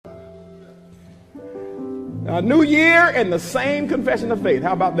A new year and the same confession of faith.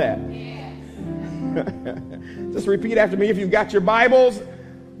 How about that? Just repeat after me if you've got your Bibles.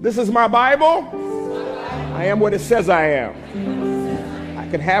 This is my Bible. I am what it says I am. I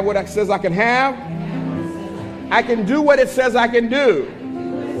can have what it says I can have. I can do what it says I can do.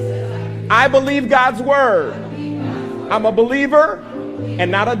 I believe God's word. I'm a believer and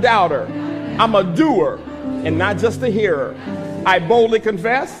not a doubter. I'm a doer and not just a hearer. I boldly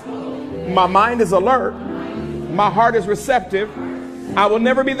confess. My mind is alert. My heart is receptive. I will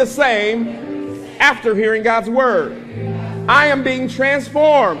never be the same after hearing God's word. I am being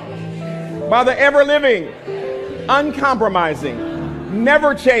transformed by the ever-living, uncompromising,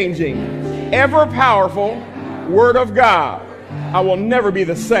 never-changing, ever-powerful Word of God. I will never be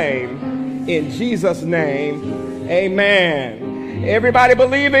the same. In Jesus' name, amen. Everybody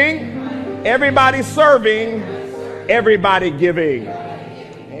believing, everybody serving, everybody giving.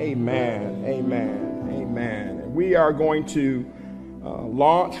 Amen, amen, amen. And we are going to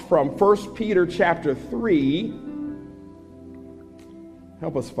launch from 1 Peter chapter 3.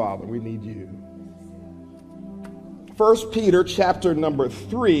 Help us, Father, we need you. 1 Peter chapter number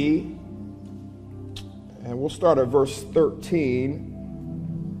 3. And we'll start at verse 13.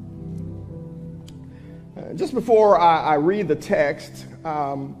 Just before I read the text,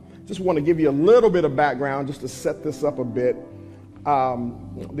 just want to give you a little bit of background just to set this up a bit.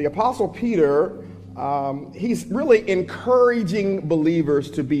 The Apostle Peter, he's really encouraging believers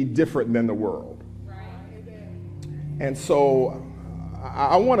to be different than the world. And so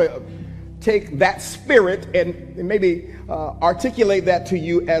I want to take that spirit and maybe articulate that to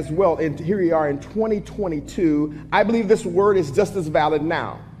you as well. And here we are in 2022. I believe this word is just as valid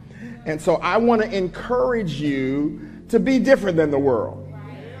now. And so I want to encourage you to be different than the world.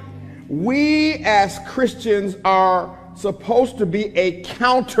 We as Christians are supposed to be a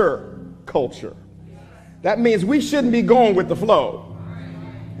counter culture. That means we shouldn't be going with the flow.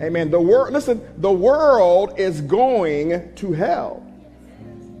 Amen. The world is going to hell.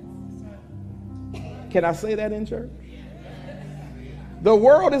 Can I say that in church? The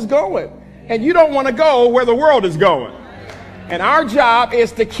world is going, and you don't want to go where the world is going. And our job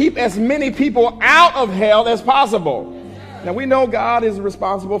is to keep as many people out of hell as possible. Now, we know God is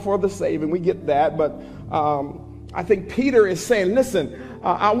responsible for the saving. We get that. But I think Peter is saying, listen,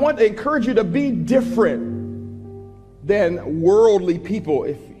 I want to encourage you to be different than worldly people,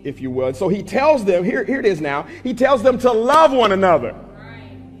 if you would. So he tells them, here it is now, he tells them to love one another.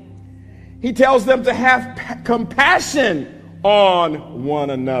 He tells them to have compassion on one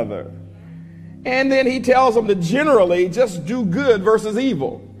another. And then he tells them to generally just do good versus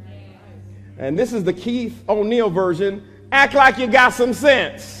evil. And this is the Keith O'Neill version. Act like you got some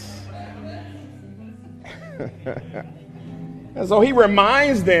sense. And so he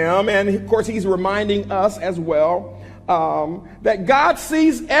reminds them, and of course he's reminding us as well, that God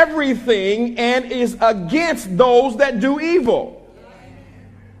sees everything and is against those that do evil.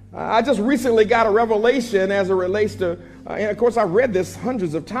 I just recently got a revelation as it relates to, and of course I've read this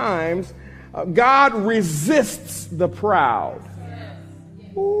hundreds of times, God resists the proud.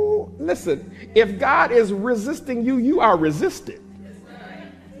 Ooh, listen, if God is resisting you, you are resisted.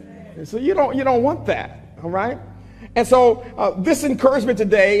 And so you don't want that, all right? And so this encouragement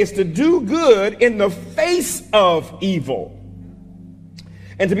today is to do good in the face of evil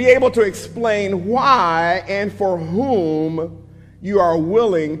and to be able to explain why and for whom you are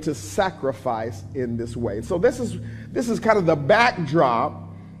willing to sacrifice in this way. So this is kind of the backdrop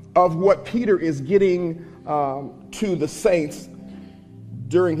of what Peter is getting to the saints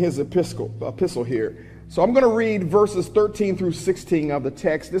during his epistle here. So I'm going to read verses 13 through 16 of the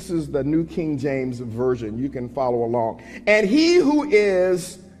text. This is the New King James Version. You can follow along. And who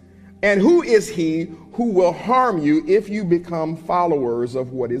is he who will harm you if you become followers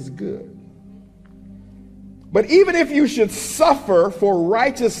of what is good? But even if you should suffer for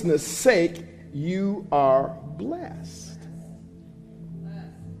righteousness' sake, you are blessed.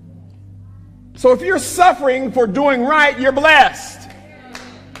 So if you're suffering for doing right, you're blessed.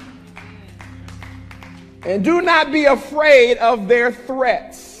 And do not be afraid of their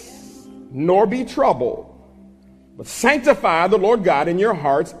threats, nor be troubled, but sanctify the Lord God in your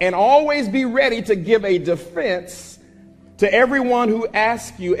hearts, and always be ready to give a defense to everyone who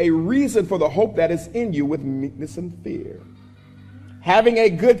asks you a reason for the hope that is in you with meekness and fear, having a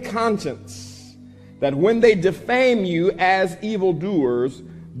good conscience, that when they defame you as evildoers,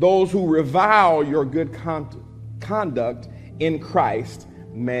 those who revile your good conduct in Christ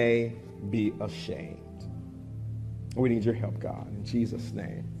may be ashamed. We need your help, God, in Jesus'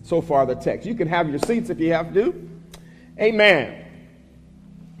 name. So far, the text. You can have your seats if you have to. Amen.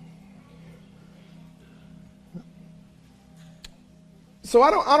 So I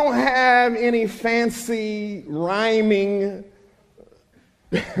don't have any fancy rhyming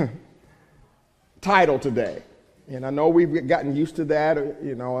title today. And I know we've gotten used to that.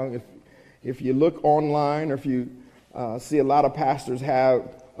 You know, if you look online or if you see a lot of pastors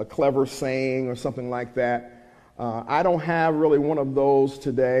have a clever saying or something like that. I don't have really one of those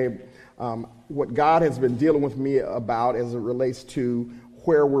today. What God has been dealing with me about as it relates to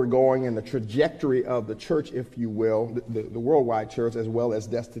where we're going and the trajectory of the church, if you will, the worldwide church as well as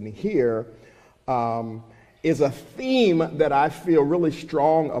Destiny here, is a theme that I feel really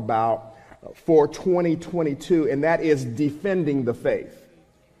strong about for 2022, and that is defending the faith.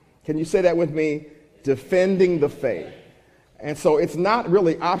 Can you say that with me? Defending the faith. And so it's not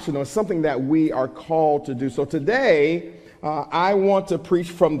really optional. It's something that we are called to do. So today, I want to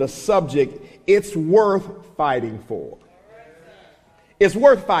preach from the subject, it's worth fighting for. It's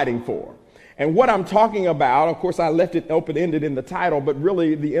worth fighting for. And what I'm talking about, of course, I left it open-ended in the title, but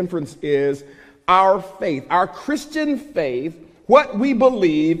really the inference is our faith, our Christian faith, what we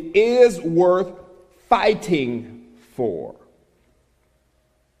believe is worth fighting for.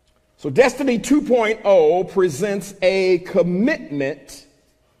 So Destiny 2.0 presents a commitment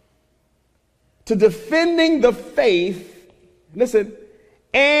to defending the faith, listen,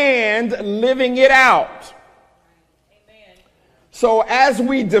 and living it out. So as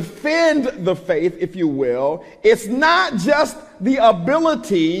we defend the faith, if you will, it's not just the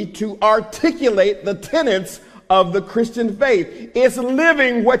ability to articulate the tenets of the Christian faith. It's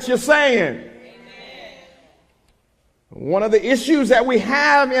living what you're saying. One of the issues that we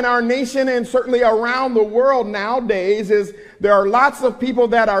have in our nation and certainly around the world nowadays is there are lots of people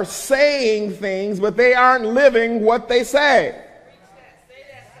that are saying things, but they aren't living what they say.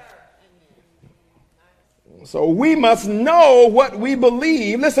 So we must know what we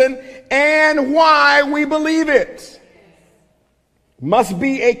believe, listen, and why we believe it. Must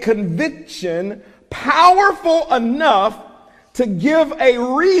be a conviction powerful enough to give a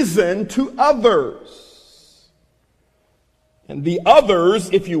reason to others. And the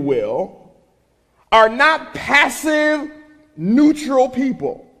others, if you will, are not passive, neutral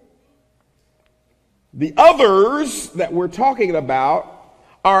people. The others that we're talking about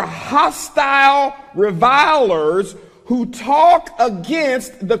are hostile revilers who talk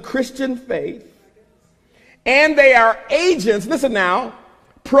against the Christian faith. And they are agents, listen now,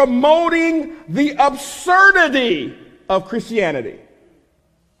 promoting the absurdity of Christianity.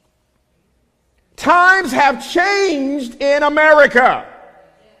 Times have changed in America.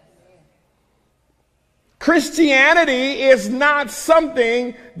 Christianity is not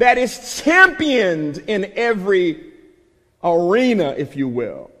something that is championed in every arena, if you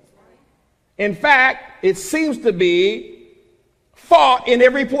will. In fact, it seems to be fought in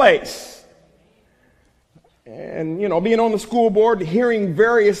every place. And, you know, being on the school board, hearing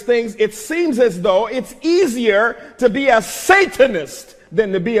various things, it seems as though it's easier to be a Satanist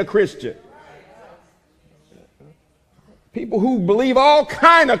than to be a Christian. People who believe all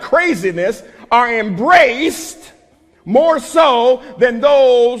kind of craziness are embraced more so than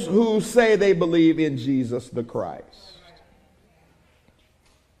those who say they believe in Jesus the Christ.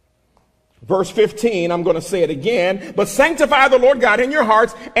 Verse 15, I'm going to say it again. But sanctify the Lord God in your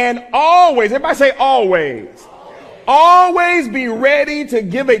hearts and always, everybody say always. Always be ready to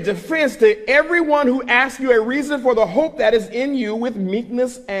give a defense to everyone who asks you a reason for the hope that is in you with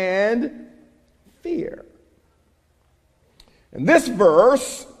meekness and fear. And this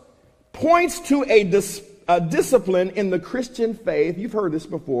verse points to a discipline in the Christian faith, you've heard this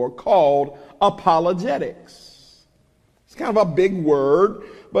before, called apologetics. It's kind of a big word,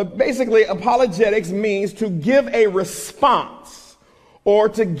 but basically apologetics means to give a response or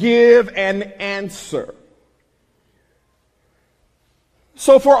to give an answer.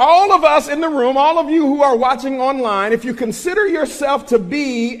 So for all of us in the room, all of you who are watching online, if you consider yourself to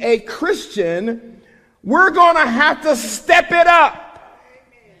be a Christian, we're going to have to step it up.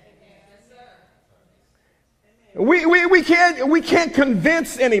 We can't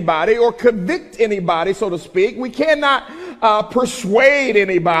convince anybody or convict anybody, so to speak. We cannot persuade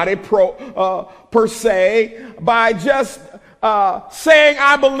anybody per se by just saying,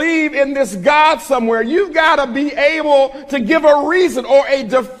 I believe in this God somewhere. You've got to be able to give a reason or a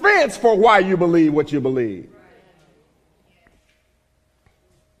defense for why you believe what you believe.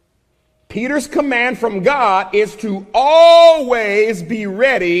 Peter's command from God is to always be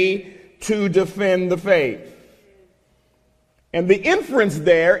ready to defend the faith. And the inference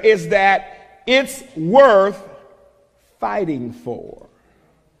there is that it's worth fighting for.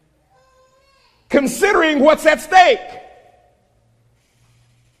 Considering what's at stake.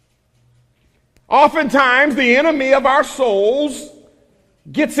 Oftentimes, the enemy of our souls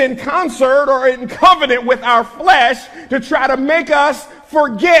gets in concert or in covenant with our flesh to try to make us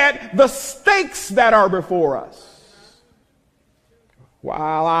forget the stakes that are before us.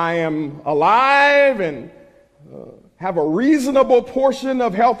 While I am alive and have a reasonable portion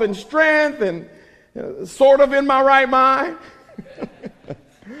of health and strength and sort of in my right mind,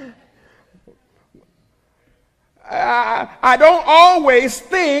 I don't always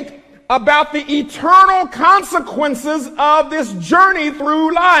think about the eternal consequences of this journey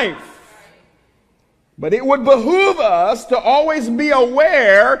through life. But it would behoove us to always be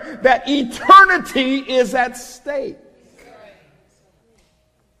aware that eternity is at stake.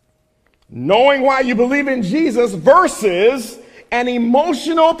 Knowing why you believe in Jesus versus an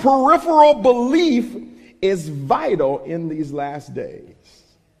emotional peripheral belief is vital in these last days.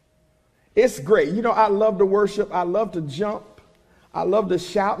 It's great. You know, I love to worship. I love to jump. I love to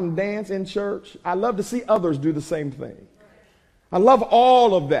shout and dance in church. I love to see others do the same thing. I love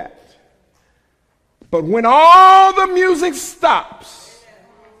all of that. But when all the music stops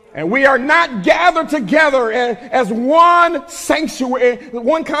and we are not gathered together as one sanctuary,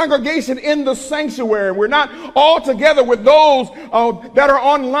 one congregation in the sanctuary, we're not all together with those that are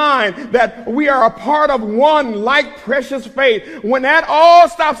online, that we are a part of one like precious faith. When that all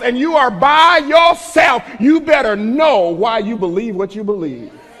stops and you are by yourself, you better know why you believe what you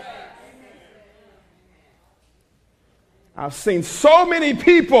believe. I've seen so many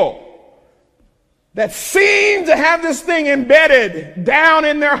people that seem to have this thing embedded down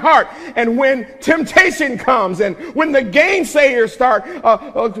in their heart. And when temptation comes and when the gainsayers start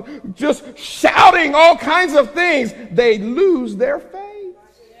just shouting all kinds of things, they lose their faith.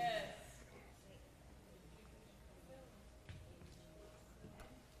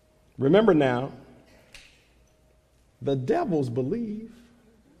 Remember now, the devils believe,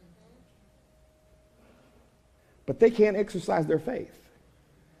 but they can't exercise their faith.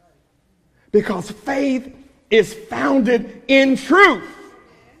 Because faith is founded in truth.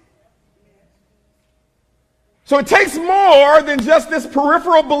 So it takes more than just this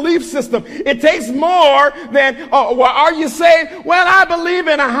peripheral belief system. It takes more than, oh, well, are you saved? Well, I believe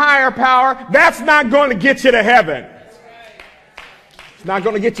in a higher power. That's not going to get you to heaven. It's not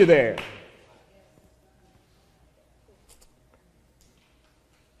going to get you there.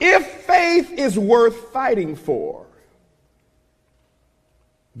 If faith is worth fighting for,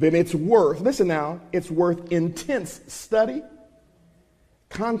 then it's worth, listen now, it's worth intense study,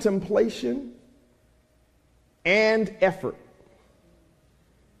 contemplation, and effort.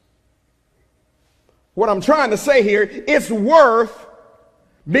 What I'm trying to say here, it's worth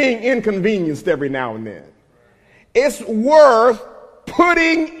being inconvenienced every now and then. It's worth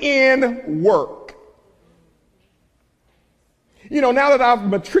putting in work. You know, now that I've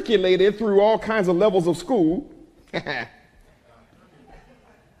matriculated through all kinds of levels of school,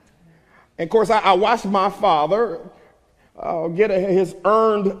 and of course, I watched my father get his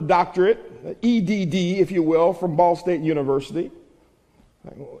earned doctorate, EDD, if you will, from Ball State University.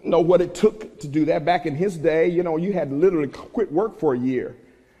 I know what it took to do that. Back in his day, you know, you had to literally quit work for a year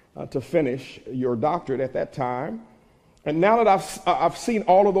to finish your doctorate at that time. And now that I've seen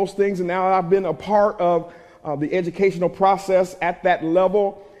all of those things, and now that I've been a part of the educational process at that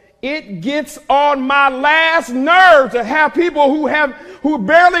level, it gets on my last nerve to have people who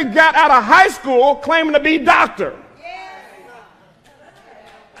barely got out of high school claiming to be doctor.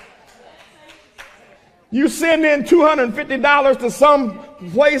 You send in $250 to some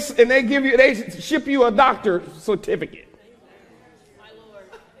place and they ship you a doctor's certificate.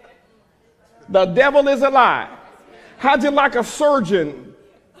 The devil is a lie. How'd you like a surgeon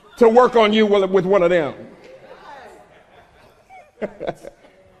to work on you with one of them?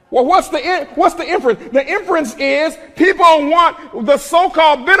 Well, what's the inference? The inference is people want the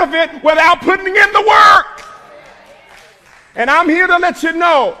so-called benefit without putting in the work. And I'm here to let you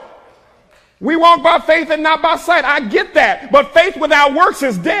know, we walk by faith and not by sight. I get that. But faith without works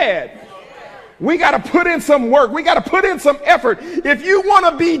is dead. We got to put in some work. We got to put in some effort. If you want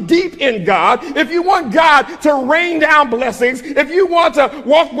to be deep in God, if you want God to rain down blessings, if you want to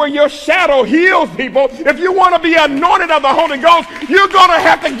walk where your shadow heals people, if you want to be anointed of the Holy Ghost, you're going to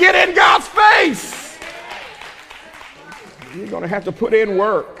have to get in God's face. You're going to have to put in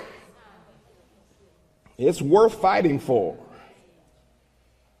work. It's worth fighting for.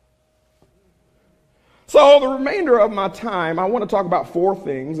 So the remainder of my time, I want to talk about four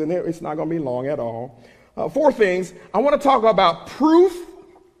things, and it's not going to be long at all. Four things. I want to talk about proof,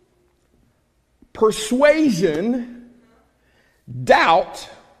 persuasion, doubt,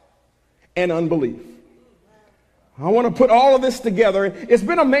 and unbelief. I want to put all of this together. It's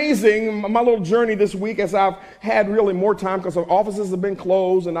been amazing, my little journey this week, as I've had really more time because our offices have been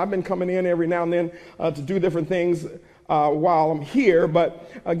closed and I've been coming in every now and then to do different things while I'm here.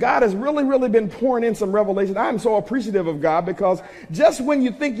 But God has really been pouring in some revelation. I'm so appreciative of God because just when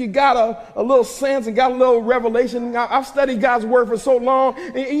you think you got a little sense and got a little revelation, I've studied God's word for so long,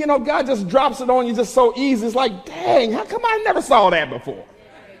 and, God just drops it on you just so easy. It's like, dang, how come I never saw that before?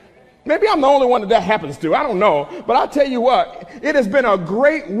 Maybe I'm the only one that happens to. I don't know. But I'll tell you what, it has been a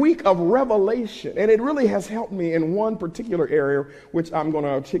great week of revelation. And it really has helped me in one particular area, which I'm going to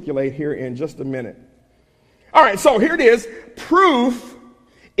articulate here in just a minute. All right, so here it is. Proof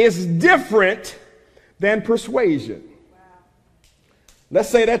is different than persuasion. Let's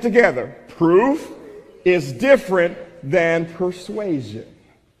say that together. Proof is different than persuasion.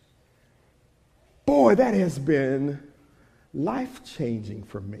 Boy, that has been life-changing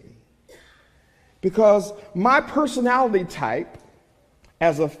for me. Because my personality type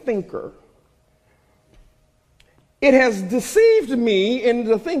as a thinker, it has deceived me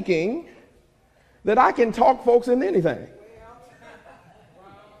into thinking that I can talk folks into anything.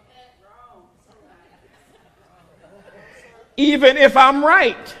 Even if I'm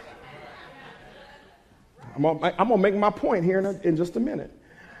right. I'm gonna make my point here in just a minute.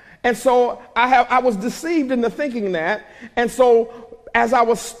 And so I was deceived into thinking that. And so as I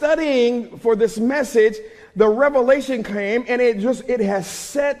was studying for this message, the revelation came and it has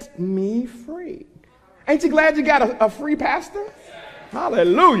set me free. Ain't you glad you got a free pastor?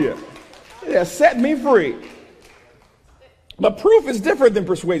 Hallelujah. It has set me free. But proof is different than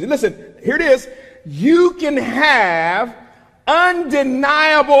persuasion. Listen, here it is. You can have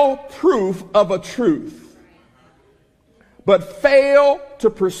undeniable proof of a truth, but fail to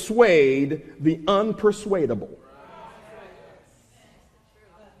persuade the unpersuadable.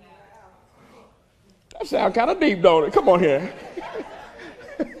 That sounds kind of deep, don't it? Come on here.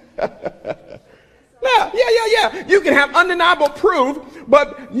 Yeah. You can have undeniable proof,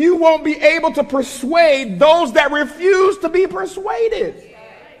 but you won't be able to persuade those that refuse to be persuaded.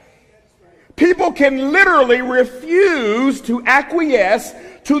 People can literally refuse to acquiesce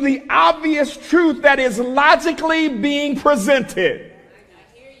to the obvious truth that is logically being presented.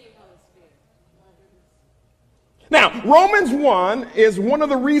 Now, Romans 1 is one of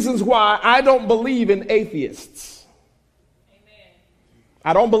the reasons why I don't believe in atheists.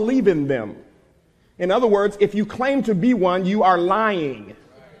 I don't believe in them. In other words, if you claim to be one, you are lying.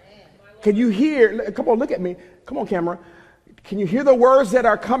 Can you hear? Come on, look at me. Come on, camera. Can you hear the words that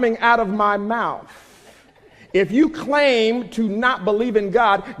are coming out of my mouth? If you claim to not believe in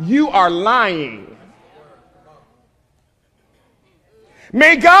God, you are lying.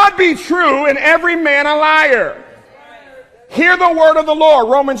 May God be true and every man a liar. Hear the word of the Lord,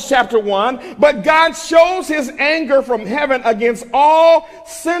 Romans chapter 1. But God shows his anger from heaven against all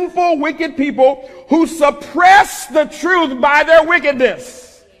sinful, wicked people who suppress the truth by their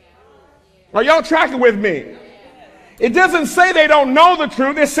wickedness. Are y'all tracking with me? It doesn't say they don't know the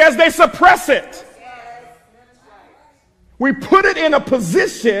truth. It says they suppress it. We put it in a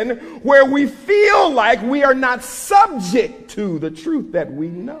position where we feel like we are not subject to the truth that we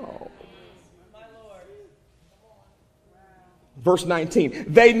know. Verse 19,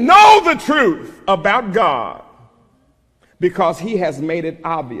 they know the truth about God because he has made it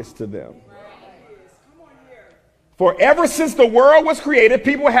obvious to them. For ever since the world was created,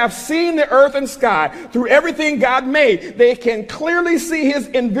 people have seen the earth and sky through everything God made. They can clearly see his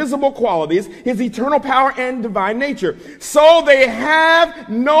invisible qualities, his eternal power and divine nature. So they have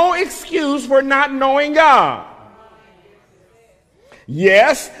no excuse for not knowing God.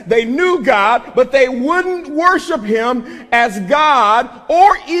 Yes, they knew God, but they wouldn't worship him as God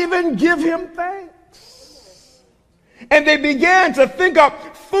or even give him thanks. And they began to think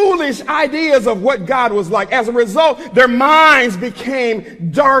up foolish ideas of what God was like. As a result, their minds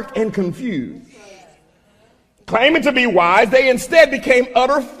became dark and confused. Claiming to be wise, they instead became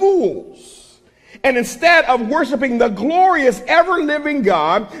utter fools. And instead of worshiping the glorious, ever-living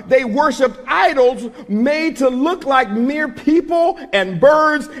God, they worshiped idols made to look like mere people and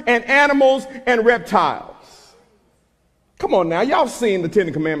birds and animals and reptiles. Come on now, y'all seen the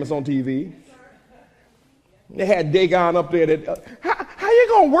Ten Commandments on TV. They had Dagon up there. How you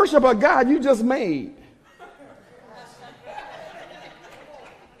going to worship a God you just made?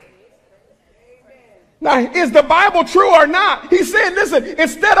 Now, is the Bible true or not? He said, listen,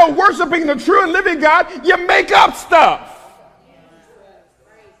 instead of worshiping the true and living God, you make up stuff.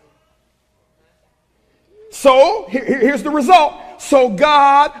 So, here's the result. So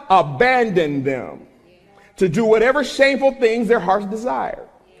God abandoned them to do whatever shameful things their hearts desired.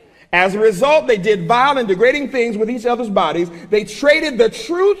 As a result, they did vile and degrading things with each other's bodies. They traded the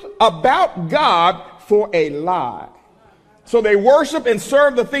truth about God for a lie. So they worship and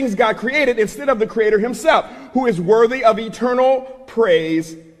serve the things God created instead of the Creator himself, who is worthy of eternal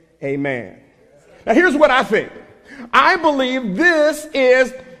praise. Amen. Now here's what I think. I believe this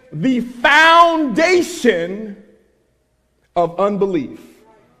is the foundation of unbelief.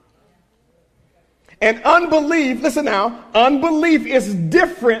 And unbelief, listen now, unbelief is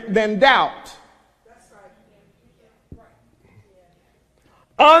different than doubt.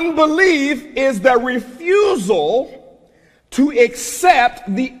 Unbelief is the refusal to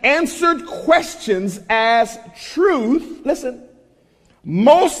accept the answered questions as truth, listen,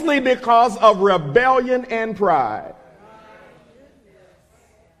 mostly because of rebellion and pride.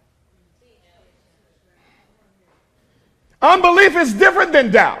 Unbelief is different than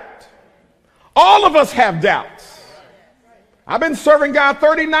doubt. All of us have doubts. I've been serving God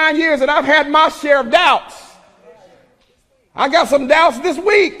 39 years and I've had my share of doubts. I got some doubts this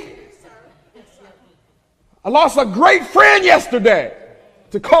week. I lost a great friend yesterday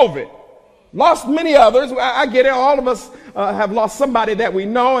to COVID. Lost many others. I get it. All of us have lost somebody that we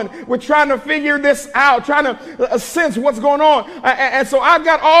know, and we're trying to figure this out, trying to sense what's going on. And so I've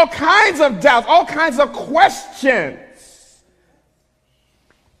got all kinds of doubts, all kinds of questions.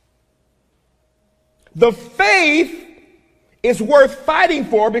 The faith is worth fighting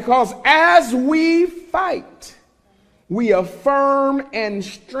for because as we fight, we affirm and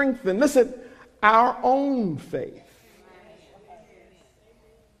strengthen, listen, our own faith.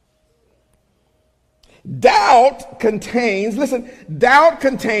 Doubt contains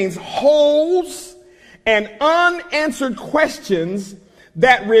holes and unanswered questions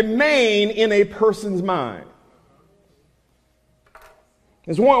that remain in a person's mind.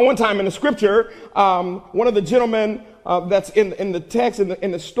 There's one time in the scripture, one of the gentlemen that's in the text,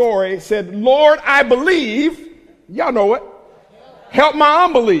 in the story, said, Lord, I believe. Y'all know it. Help my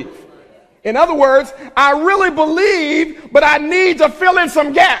unbelief. In other words, I really believe, but I need to fill in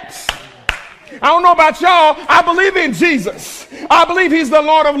some gaps. I don't know about y'all. I believe in Jesus. I believe he's the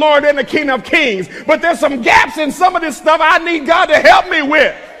Lord of Lords and the King of Kings. But there's some gaps in some of this stuff I need God to help me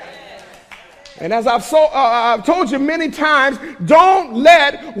with. And as I've told you many times, don't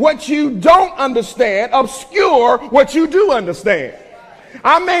let what you don't understand obscure what you do understand.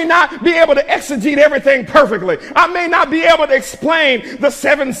 I may not be able to exegete everything perfectly. I may not be able to explain the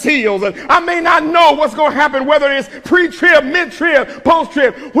 7 seals. And I may not know what's going to happen, whether it's pre-trib, mid-trib,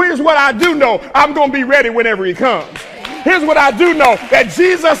 post-trib. Here's what I do know. I'm going to be ready whenever he comes. Here's what I do know, that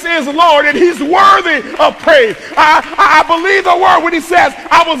Jesus is Lord and he's worthy of praise. I believe the word when he says,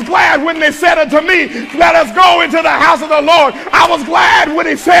 I was glad when they said unto me, let us go into the house of the Lord. I was glad when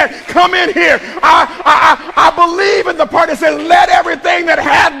he said, come in here. I believe in the part that says, let everything that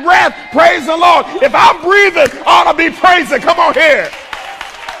hath breath praise the Lord. If I'm breathing, I ought to be praising. Come on here.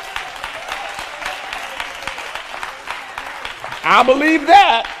 I believe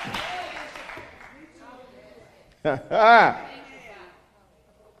that.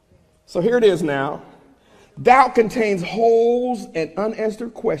 So here it is now. Doubt contains holes and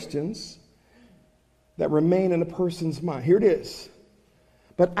unanswered questions that remain in a person's mind. Here it is.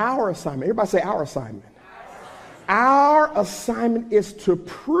 But our assignment, everybody say our assignment. Our assignment is to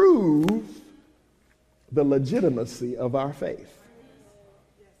prove the legitimacy of our faith.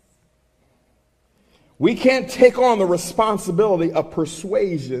 We can't take on the responsibility of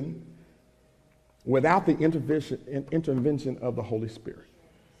persuasion without the intervention of the Holy Spirit.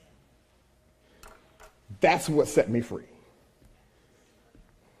 That's what set me free.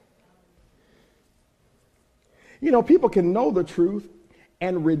 You know, people can know the truth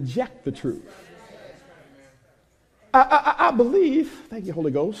and reject the truth. I believe, thank you,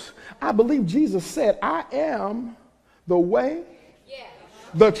 Holy Ghost, I believe Jesus said, I am the way,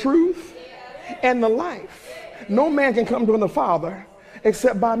 the truth, and the life. No man can come to the Father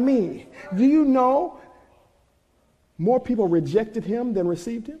except by me. Do you know more people rejected him than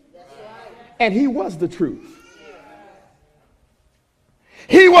received him? And he was the truth.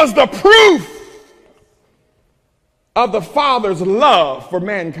 He was the proof of the Father's love for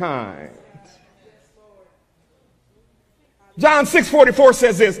mankind. John 6:44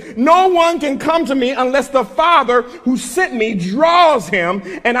 says this, no one can come to me unless the Father who sent me draws him,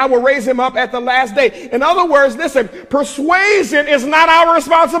 and I will raise him up at the last day. In other words, listen, persuasion is not our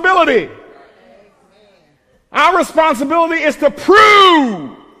responsibility. Our responsibility is to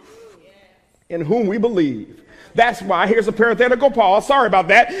prove in whom we believe. That's why, here's a parenthetical pause, sorry about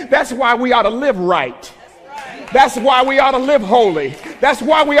that. That's why we ought to live right. That's why we ought to live holy. That's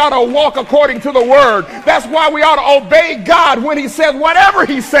why we ought to walk according to the word. That's why we ought to obey God when he says whatever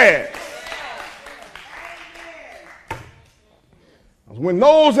he says. When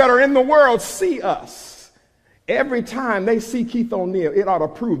those that are in the world see us, every time they see Keith O'Neill, it ought to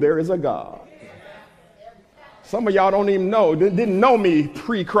prove there is a God. Some of y'all don't even know, didn't know me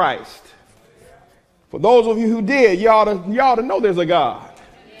pre-Christ. For those of you who did, you ought to know there's a God.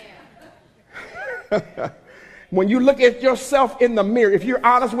 When you look at yourself in the mirror, if you're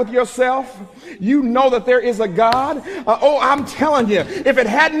honest with yourself, you know that there is a God. I'm telling you, if it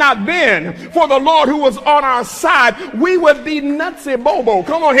had not been for the Lord who was on our side, we would be nutsy bobo.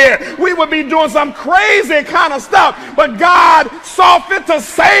 Come on here. We would be doing some crazy kind of stuff. But God saw fit to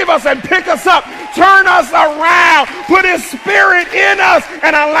save us and pick us up, turn us around, put his spirit in us,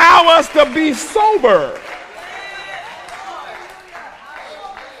 and allow us to be sober.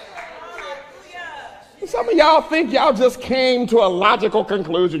 Some of y'all think y'all just came to a logical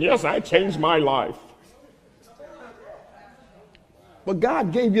conclusion. Yes, I changed my life. But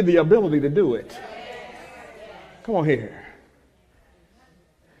God gave you the ability to do it. Come on here.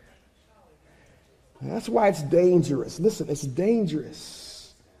 That's why it's dangerous. Listen, it's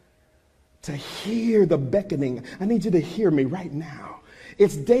dangerous to hear the beckoning. I need you to hear me right now.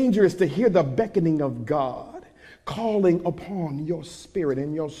 It's dangerous to hear the beckoning of God calling upon your spirit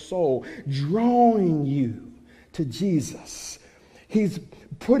and your soul, drawing you to Jesus. He's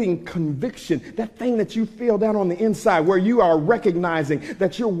putting conviction, that thing that you feel down on the inside where you are recognizing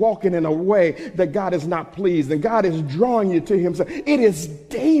that you're walking in a way that God is not pleased and God is drawing you to himself. It is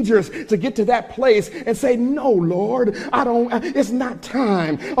dangerous to get to that place and say, no, Lord, it's not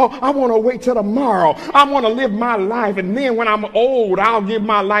time. Oh, I want to wait till tomorrow. I want to live my life. And then when I'm old, I'll give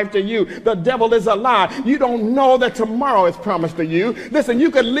my life to you. The devil is a lie. You don't know that tomorrow is promised to you. Listen, you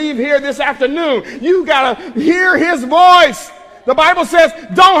could leave here this afternoon. You got to hear his voice. The Bible says,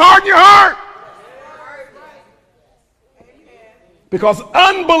 don't harden your heart. Because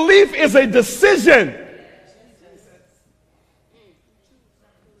unbelief is a decision.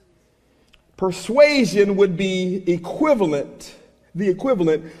 Persuasion would be the equivalent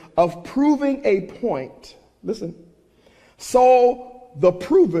of proving a point. Listen. So the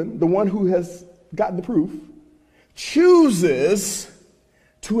proven, the one who has gotten the proof, chooses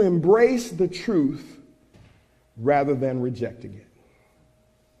to embrace the truth rather than rejecting it.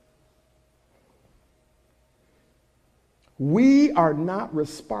 We are not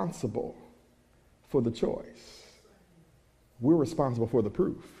responsible for the choice. We're responsible for the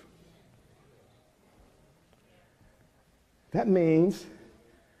proof. That means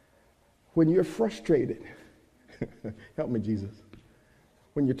when you're frustrated, help me, Jesus,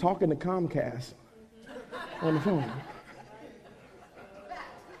 when you're talking to Comcast on the phone,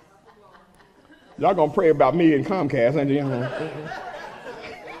 y'all gonna pray about me and Comcast, ain't you?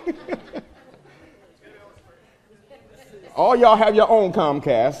 All y'all have your own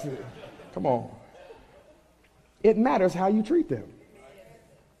Comcast. Come on. It matters how you treat them.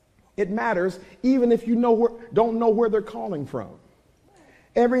 It matters even if you don't know where they're calling from.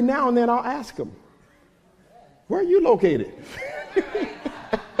 Every now and then I'll ask them, where are you located?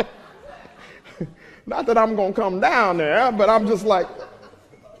 Not that I'm gonna come down there, but I'm just like,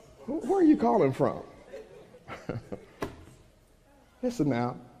 where are you calling from? Listen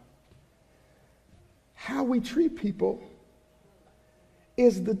now. How we treat people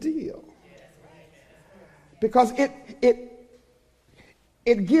is the deal. Because it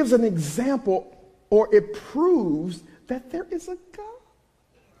gives an example, or it proves that there is a God.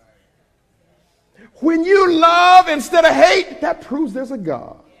 When you love instead of hate, that proves there's a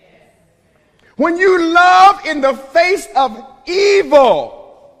God. When you love in the face of evil,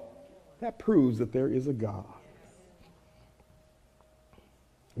 that proves that there is a God.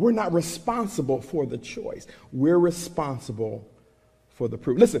 We're not responsible for the choice. We're responsible for the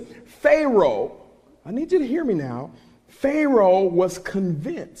proof. Listen, Pharaoh, I need you to hear me now. Pharaoh was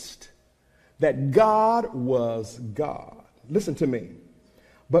convinced that God was God. Listen to me.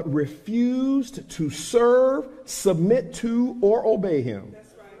 But refused to serve, submit to, or obey him.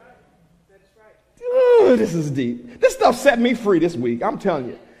 That's right. That's right. Ooh, this is deep. This stuff set me free this week. I'm telling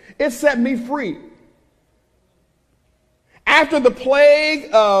you. It set me free. After the plague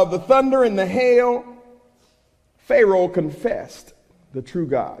of the thunder and the hail, Pharaoh confessed the true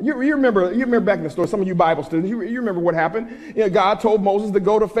God. You remember back in the story, some of you Bible students, you remember what happened. You know, God told Moses to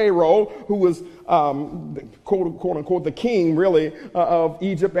go to Pharaoh, who was quote unquote, the king really of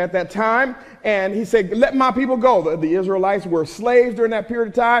Egypt at that time. And he said, let my people go. The Israelites were slaves during that period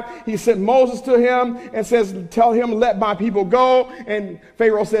of time. He sent Moses to him and says, tell him, let my people go. And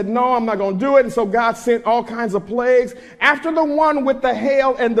Pharaoh said, no, I'm not going to do it. And so God sent all kinds of plagues. After the one with the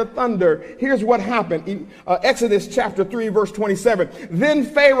hail and the thunder, here's what happened. Exodus chapter 3, verse 27. Then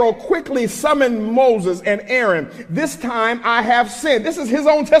Pharaoh quickly summoned Moses and Aaron. This time I have sinned. This is his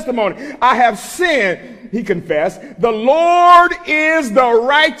own testimony. I have sinned, he confessed. The Lord is the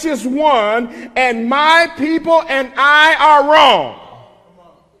righteous one, and my people and I are wrong.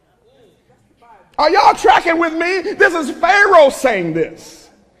 Are y'all tracking with me? This is Pharaoh saying this.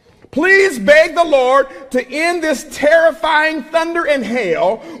 Please beg the Lord to end this terrifying thunder and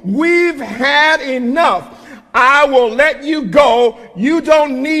hail. We've had enough. I will let you go. You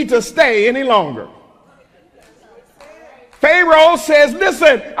don't need to stay any longer. Pharaoh says,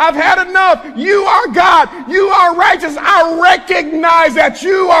 listen, I've had enough. You are God. You are righteous. I recognize that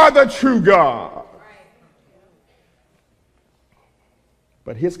you are the true God.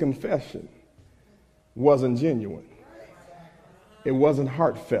 But his confession wasn't genuine. It wasn't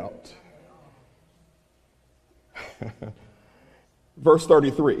heartfelt. Verse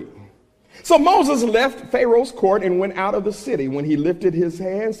 33. So Moses left Pharaoh's court and went out of the city. When he lifted his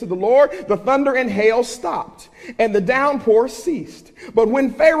hands to the Lord, the thunder and hail stopped, and the downpour ceased. But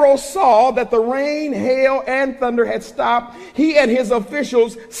when Pharaoh saw that the rain, hail, and thunder had stopped, he and his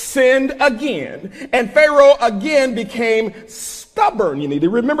officials sinned again. And Pharaoh again became stubborn. You need to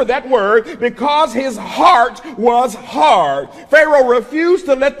remember that word, because his heart was hard. Pharaoh refused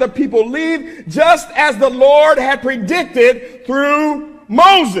to let the people leave, just as the Lord had predicted through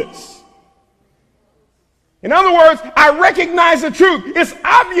Moses. In other words, I recognize the truth. It's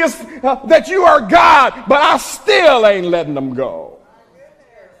obvious that you are God, but I still ain't letting them go.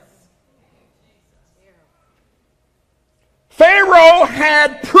 Pharaoh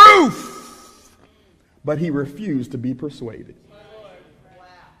had proof, but he refused to be persuaded.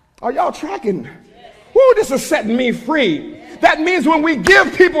 Are y'all tracking? Woo, this is setting me free. That means when we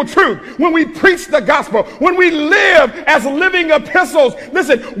give people truth, when we preach the gospel, when we live as living epistles,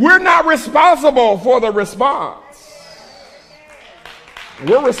 listen, we're not responsible for the response.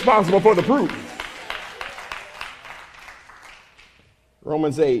 We're responsible for the proof.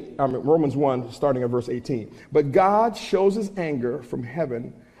 Romans 1, starting at verse 18. But God shows his anger from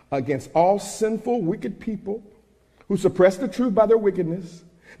heaven against all sinful, wicked people who suppress the truth by their wickedness.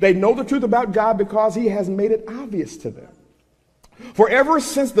 They know the truth about God because he has made it obvious to them. For ever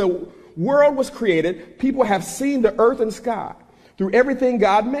since the world was created, people have seen the earth and sky through everything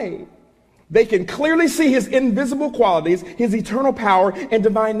God made. They can clearly see his invisible qualities, his eternal power, and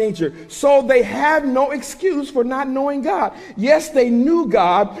divine nature. So they have no excuse for not knowing God. Yes, they knew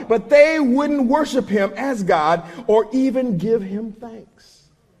God, but they wouldn't worship him as God or even give him thanks.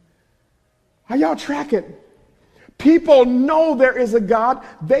 Are y'all tracking? People know there is a God.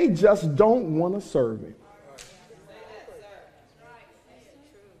 They just don't want to serve him.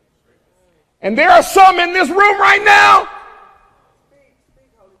 And there are some in this room right now,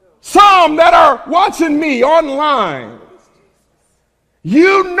 some that are watching me online.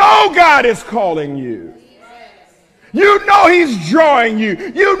 You know God is calling you. You know he's drawing you.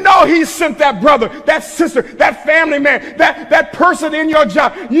 You know he sent that brother, that sister, that family man, that person in your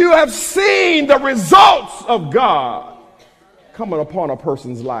job. You have seen the results of God coming upon a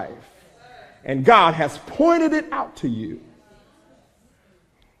person's life. And God has pointed it out to you.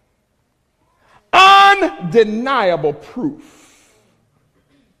 Undeniable proof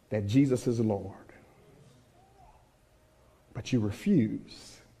that Jesus is Lord. But you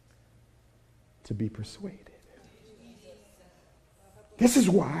refuse to be persuaded. This is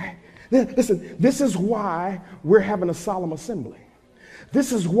why, listen, this is why we're having a solemn assembly.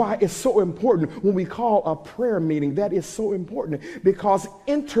 This is why it's so important when we call a prayer meeting. That is so important because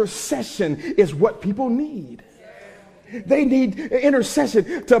intercession is what people need. They need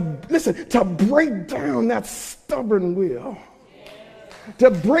intercession to, listen, to break down that stubborn will. To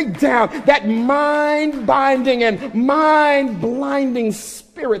break down that mind-binding and mind-blinding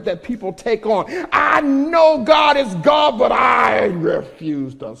spirit that people take on. I know God is God, but I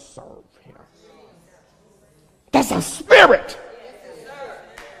refuse to serve him. That's a spirit.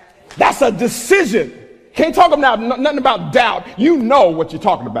 That's a decision. Can't talk about nothing about doubt. You know what you're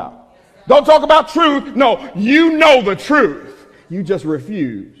talking about. Don't talk about truth. No, you know the truth. You just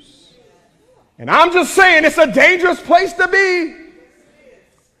refuse. And I'm just saying it's a dangerous place to be.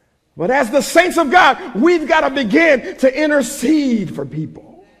 But as the saints of God, we've got to begin to intercede for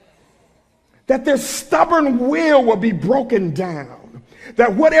people. That their stubborn will be broken down.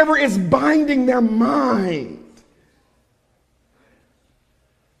 that whatever is binding their mind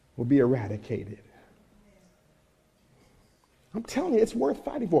will be eradicated. I'm telling you, it's worth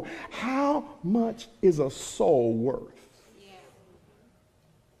fighting for. How much is a soul worth?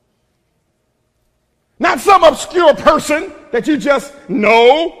 Not some obscure person that you just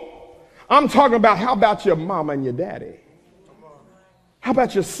know. I'm talking about, how about your mama and your daddy? How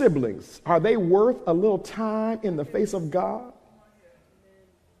about your siblings? Are they worth a little time in the face of God?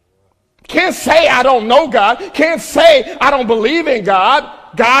 Can't say I don't know God. Can't say I don't believe in God.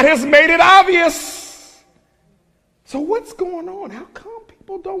 God has made it obvious. So what's going on? How come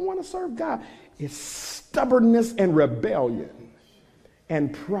people don't want to serve God? It's stubbornness and rebellion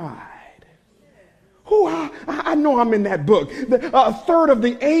and pride. I know I'm in that book. A third of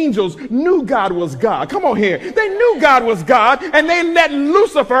the angels knew God was God. Come on here. They knew God was God, and they let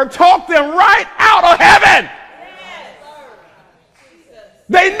Lucifer talk them right out of heaven.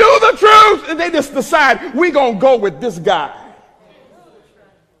 They knew the truth, and they just decided, we're going to go with this guy.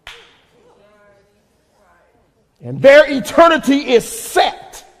 And their eternity is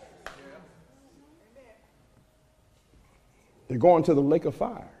set. They're going to the lake of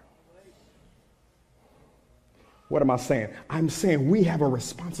fire. What am I saying? I'm saying we have a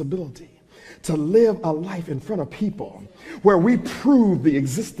responsibility to live a life in front of people where we prove the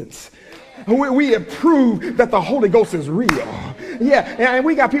existence. We prove that the Holy Ghost is real. Yeah, and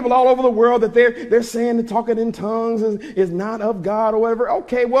we got people all over the world that they're saying that talking in tongues is not of God or whatever.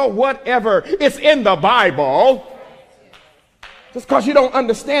 Okay, well, whatever. It's in the Bible. Just because you don't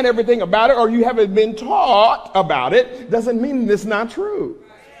understand everything about it or you haven't been taught about it doesn't mean it's not true.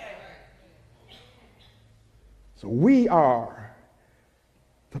 So we are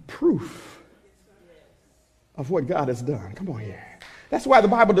the proof of what God has done. Come on here. That's why the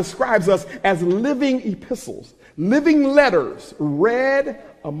Bible describes us as living epistles, living letters read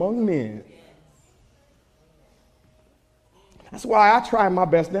among men. That's why I try my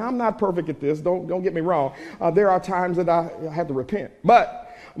best. Now, I'm not perfect at this. Don't get me wrong. There are times that I have to repent. But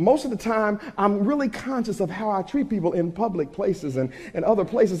most of the time, I'm really conscious of how I treat people in public places and other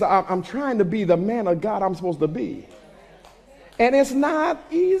places. I'm trying to be the man of God I'm supposed to be. And it's not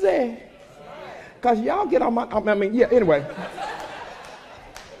easy. Because y'all get on my, anyway.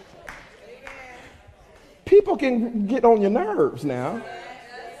 People can get on your nerves now.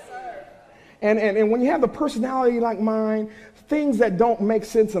 And when you have the personality like mine, things that don't make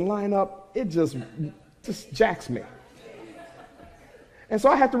sense and line up, it just jacks me. And so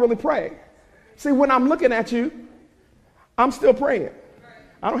I have to really pray. See, when I'm looking at you, I'm still praying.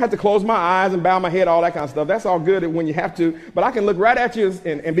 I don't have to close my eyes and bow my head, all that kind of stuff. That's all good when you have to. But I can look right at you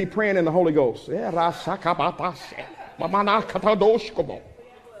and be praying in the Holy Ghost.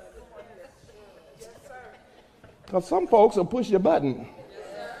 Because some folks will push your button.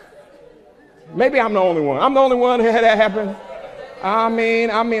 Maybe I'm the only one. I'm the only one who had that happen. I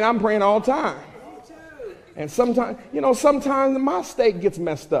mean, I'm praying all the time. And sometimes my steak gets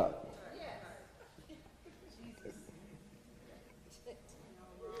messed up.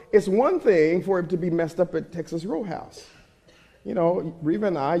 It's one thing for it to be messed up at Texas Roadhouse. You know, Reva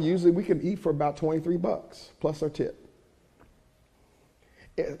and I, usually we can eat for about $23 plus our tip.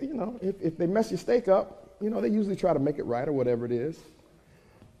 You know, if they mess your steak up, you know, they usually try to make it right or whatever it is.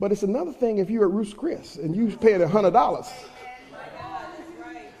 But it's another thing if you're at Ruth's Chris and you paying $100.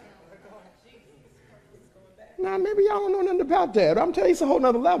 Now, maybe y'all don't know nothing about that. I'm telling you, it's a whole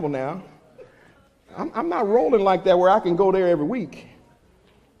nother level now. I'm not rolling like that where I can go there every week.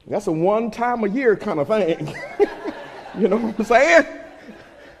 That's a one-time-a-year kind of thing. You know what I'm saying?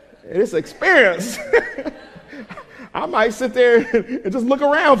 It's experience. I might sit there and just look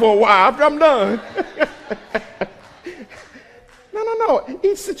around for a while after I'm done. No.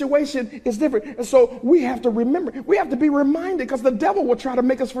 Each situation is different. And so we have to remember, we have to be reminded because the devil will try to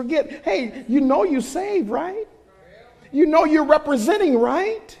make us forget, hey, you know you're saved, right? You know you're representing,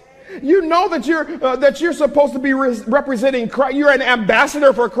 right? You know that you're supposed to be representing Christ. You're an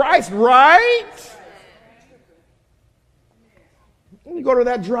ambassador for Christ, right? When you go to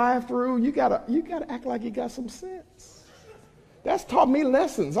that drive-through, you gotta act like you got some sense. That's taught me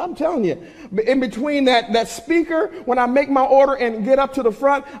lessons, I'm telling you. In between that speaker, when I make my order and get up to the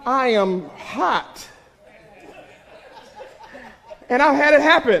front, I am hot. And I've had it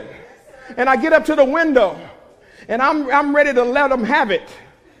happen. And I get up to the window, and I'm ready to let them have it.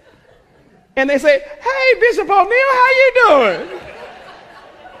 And they say, hey, Bishop O'Neill, how you doing?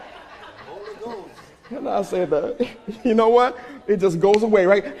 And I said, you know what? It just goes away,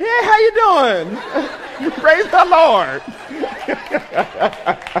 right? Hey, how you doing? Praise the Lord.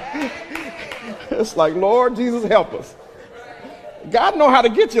 It's like, Lord Jesus, help us. God know how to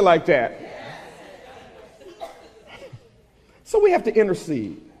get you like that. So we have to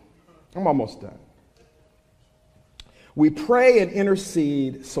intercede. I'm almost done. We pray and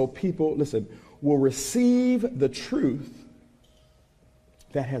intercede so people, listen, will receive the truth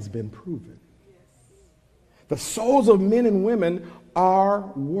that has been proven. The souls of men and women are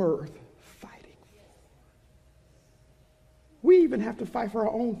worth fighting for. We even have to fight for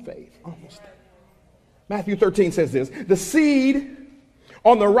our own faith, almost. Matthew 13 says this: the seed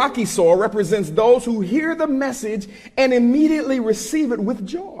on the rocky soil represents those who hear the message and immediately receive it with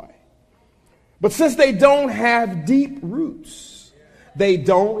joy. But since they don't have deep roots, they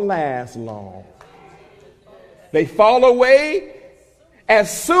don't last long. They fall away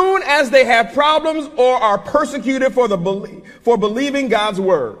as soon as they have problems or are persecuted for believing God's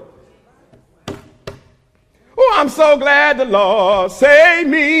word. Oh, I'm so glad the Lord saved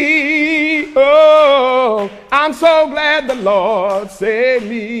me. Oh, I'm so glad the Lord saved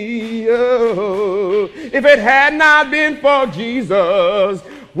me. Oh, if it had not been for Jesus,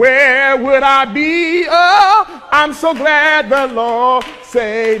 where would I be? Oh, I'm so glad the Lord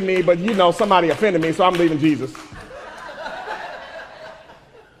saved me. But you know, somebody offended me, so I'm leaving Jesus.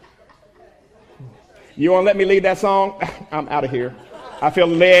 You want to let me lead that song? I'm out of here. I feel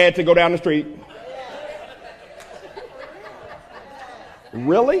led to go down the street.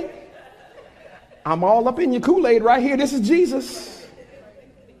 Really? I'm all up in your Kool-Aid right here. This is Jesus.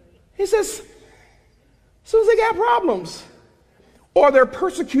 He says, as soon as they got problems, or they're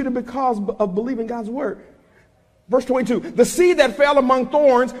persecuted because of believing God's word. Verse 22, the seed that fell among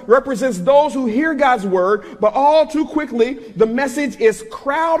thorns represents those who hear God's word, but all too quickly, the message is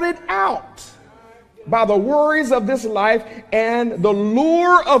crowded out by the worries of this life and the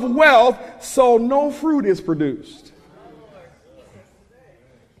lure of wealth, so no fruit is produced.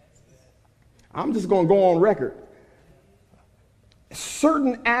 I'm just going to go on record.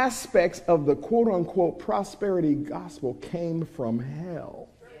 Certain aspects of the quote-unquote prosperity gospel came from hell.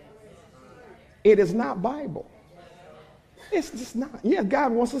 It is not Bible. It's just not. Yeah,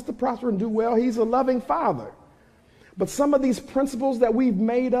 God wants us to prosper and do well. He's a loving Father. But some of these principles that we've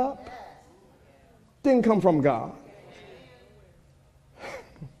made up didn't come from God.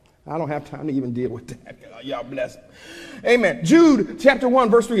 I don't have time to even deal with that. Y'all bless him. Amen. Jude chapter 1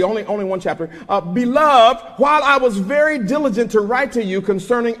 verse 3, only one chapter. Beloved, while I was very diligent to write to you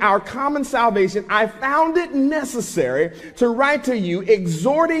concerning our common salvation, I found it necessary to write to you,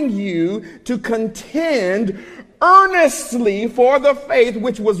 exhorting you to contend earnestly for the faith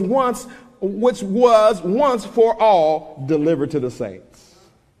which was once for all delivered to the saints.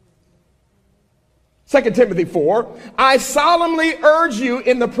 2 Timothy 4, I solemnly urge you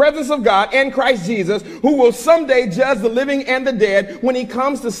in the presence of God and Christ Jesus, who will someday judge the living and the dead when he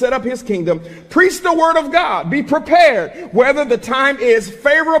comes to set up his kingdom. Preach the word of God. Be prepared, whether the time is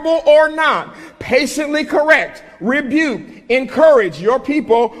favorable or not. Patiently correct, rebuke, encourage your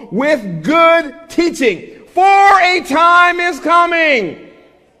people with good teaching. For a time is coming.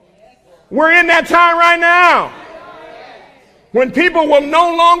 We're in that time right now, when people will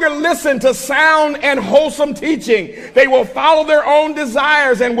no longer listen to sound and wholesome teaching. They will follow their own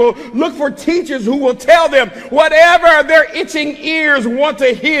desires and will look for teachers who will tell them whatever their itching ears want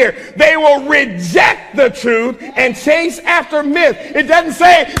to hear. They will reject the truth and chase after myth. It doesn't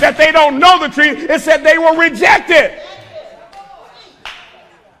say that they don't know the truth. It said they will reject it.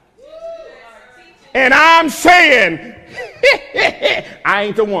 And I'm saying, I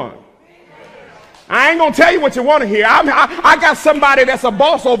ain't the one. I ain't going to tell you what you want to hear. I got somebody that's a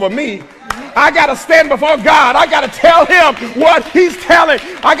boss over me. I got to stand before God. I got to tell him what he's telling.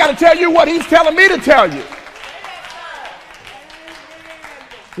 I got to tell you what he's telling me to tell you.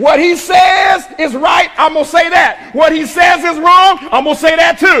 What he says is right, I'm going to say that. What he says is wrong, I'm going to say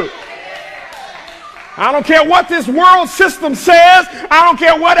that too. I don't care what this world system says. I don't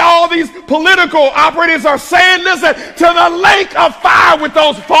care what all these political operatives are saying. Listen, to the lake of fire with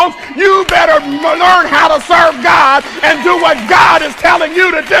those folks. You better learn how to serve God and do what God is telling you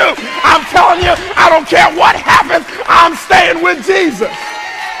to do. I'm telling you, I don't care what happens. I'm staying with Jesus.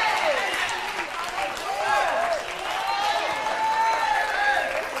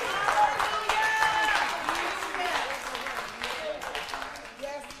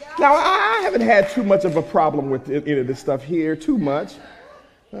 Now, I haven't had too much of a problem with any of this stuff here, too much,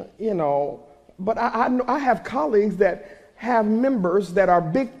 but I have colleagues that have members that are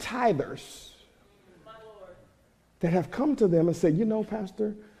big tithers that have come to them and said,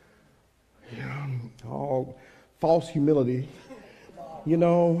 Pastor, all false humility,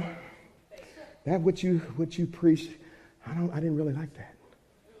 that what you preach, I didn't really like that.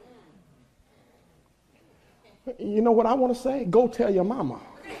 You know what I want to say? Go tell your mama.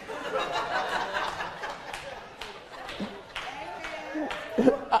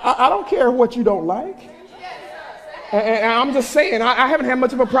 I don't care what you don't like. And I'm just saying, I haven't had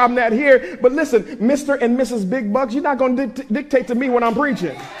much of a problem that here. But listen, Mr. and Mrs. Big Bucks, you're not going to dictate to me when I'm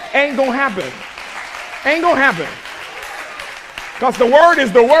preaching. Ain't going to happen. Ain't going to happen. Because the word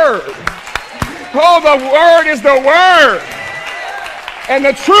is the word. Oh, the word is the word. And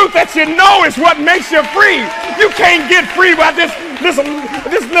the truth that you know is what makes you free. You can't get free by this little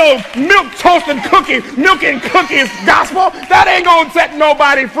milk toast and milk and cookies gospel. That ain't going to set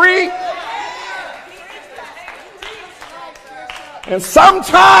nobody free. And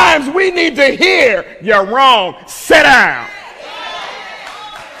sometimes we need to hear, you're wrong, sit down.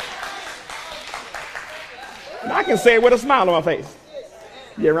 And I can say it with a smile on my face.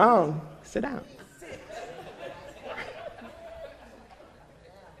 You're wrong, sit down.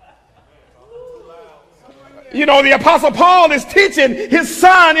 You know, the Apostle Paul is teaching his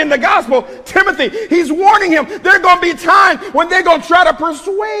son in the gospel, Timothy. He's warning him, there are going to be times when they're going to try to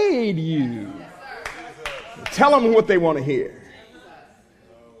persuade you. Tell them what they want to hear.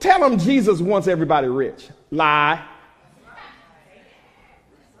 Tell them Jesus wants everybody rich. Lie.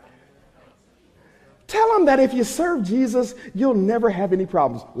 Tell them that if you serve Jesus, you'll never have any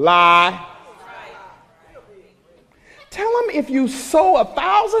problems. Lie. Tell them if you sow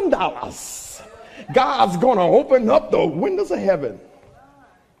 $1,000, God's going to open up the windows of heaven.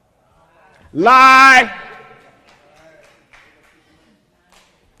 Lie.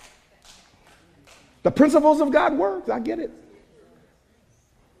 The principles of God work. I get it.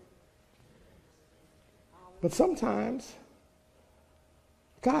 But sometimes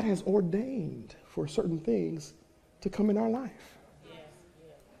God has ordained for certain things to come in our life.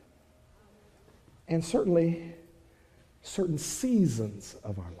 And certainly certain seasons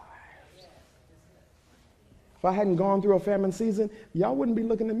of our lives. If I hadn't gone through a famine season, y'all wouldn't be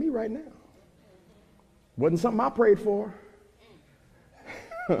looking at me right now. Wasn't something I prayed for.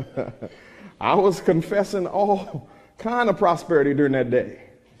 I was confessing all kind of prosperity during that day.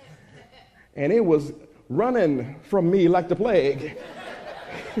 And it was running from me like the plague.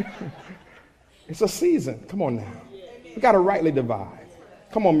 It's a season. Come on now. We got to rightly divide.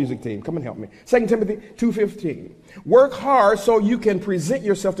 Come on, music team. Come and help me. 2 Timothy 2:15. Work hard so you can present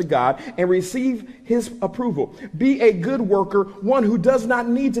yourself to God and receive his approval. Be a good worker, one who does not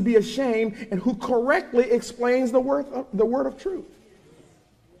need to be ashamed and who correctly explains the word of truth.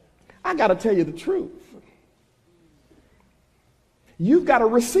 I got to tell you the truth. You've got to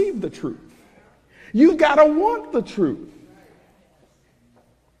receive the truth. You've got to want the truth.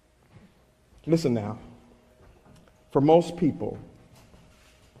 Listen now. For most people,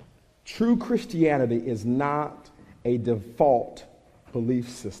 true Christianity is not a default belief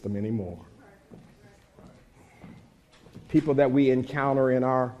system anymore. People that we encounter in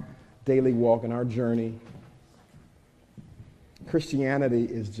our daily walk, in our journey, Christianity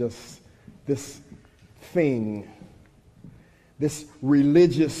is just this thing, this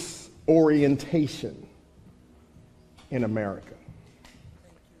religious orientation in America.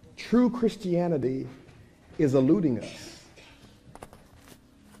 True Christianity is eluding us.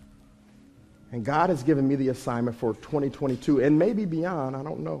 And God has given me the assignment for 2022 and maybe beyond, I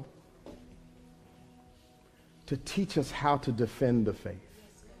don't know, to teach us how to defend the faith,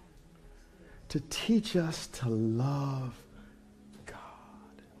 to teach us to love God.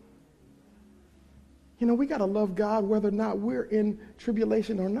 You know, we got to love God whether or not we're in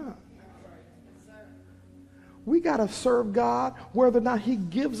tribulation or not. We got to serve God whether or not he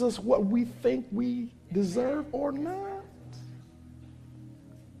gives us what we think we deserve or not.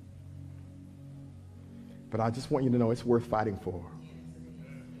 But I just want you to know it's worth fighting for.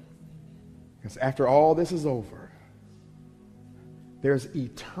 Because after all this is over, there's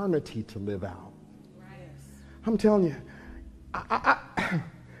eternity to live out. I'm telling you,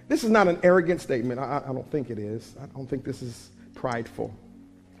 this is not an arrogant statement. I don't think it is. I don't think this is prideful.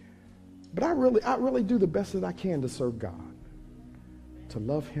 But I really do the best that I can to serve God, to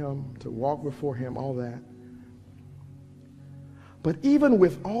love him, to walk before him, all that. But even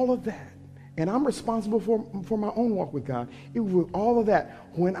with all of that, and I'm responsible for my own walk with God, even with all of that,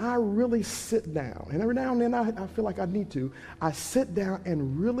 when I really sit down, and every now and then I feel like I need to, I sit down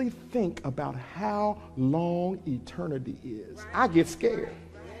and really think about how long eternity is. I get scared.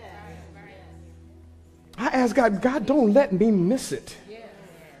 I ask God, don't let me miss it.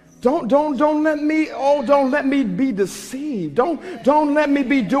 Don't let me be deceived. Don't let me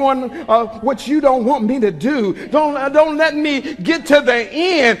be doing what you don't want me to do. Don't let me get to the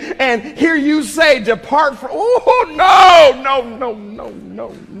end and hear you say, depart from. Oh,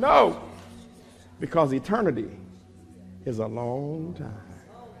 no. Because eternity is a long time.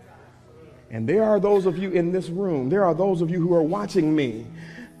 And there are those of you in this room, there are those of you who are watching me.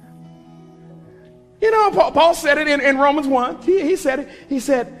 You know, Paul said it in Romans 1. He said it. He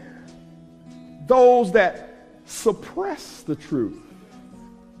said, those that suppress the truth.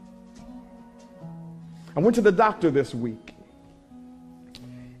 I went to the doctor this week.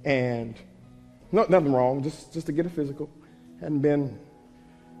 And nothing wrong, just to get a physical. Hadn't been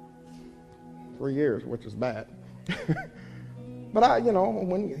 3 years, which is bad. But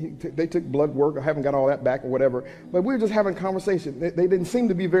when they took blood work, I haven't got all that back or whatever. But we were just having a conversation. They didn't seem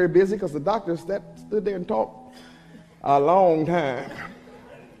to be very busy because the doctor stood there and talked a long time.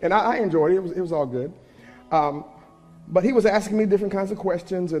 And I enjoyed it. It was all good. But he was asking me different kinds of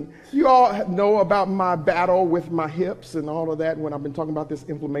questions. And you all know about my battle with my hips and all of that when I've been talking about this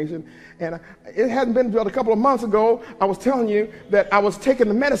inflammation. And it hadn't been until a couple of months ago, I was telling you that I was taking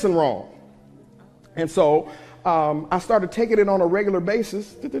the medicine wrong. And so I started taking it on a regular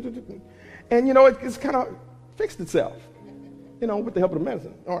basis. And, it's kind of fixed itself, with the help of the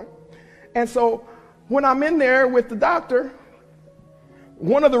medicine. All right. And so when I'm in there with the doctor,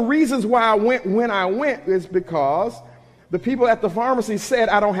 one of the reasons why I went when I went is because the people at the pharmacy said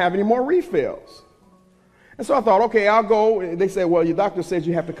I don't have any more refills. And so I thought, okay, I'll go. They said, well, your doctor says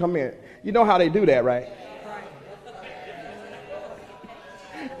you have to come in. You know how they do that, right?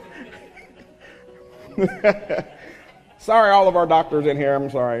 Sorry, all of our doctors in here. I'm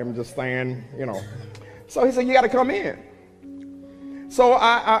sorry. I'm just saying, So he said, you got to come in. So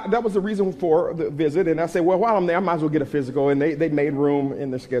that was the reason for the visit. And I said, well, while I'm there, I might as well get a physical. And they made room in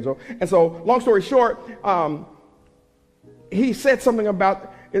their schedule. And so long story short, he said something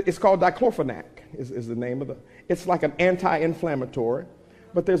about, it's called diclofenac is the name of it's like an anti-inflammatory.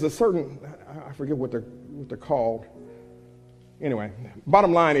 But there's a certain, I forget what they're called. Anyway,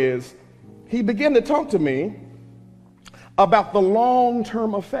 bottom line is, he began to talk to me about the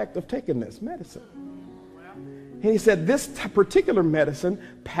long-term effect of taking this medicine. And he said, this particular medicine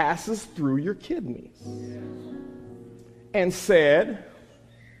passes through your kidneys. And said,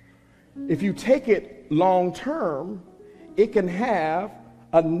 if you take it long-term, it can have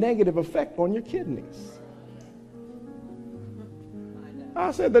a negative effect on your kidneys.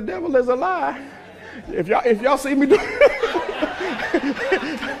 I said, the devil is a lie. If y'all see me do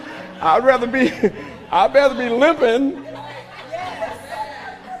I'd rather be limping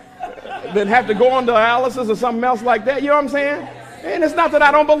than have to go on dialysis or something else like that. You know what I'm saying? And it's not that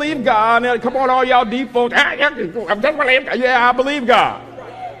I don't believe God. Come on, all y'all deep folks. I just believe God. Yeah, I believe God.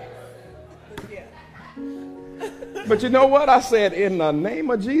 But you know what? I said, in the name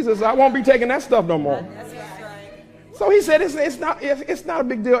of Jesus, I won't be taking that stuff no more. So he said, it's not a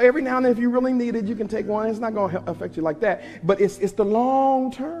big deal. Every now and then, if you really need it, you can take one. It's not going to affect you like that. But it's the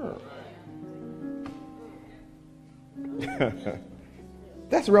long term.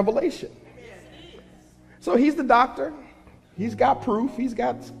 That's revelation. So he's the doctor. He's got proof. He's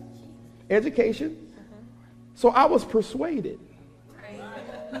got education. So I was persuaded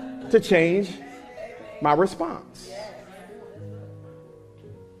to change my response.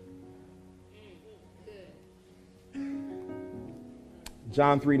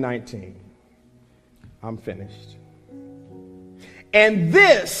 John 3:19. I'm finished. And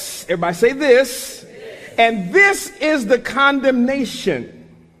this, everybody say this, and this is the condemnation.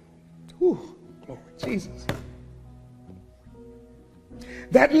 Whew, Lord Jesus.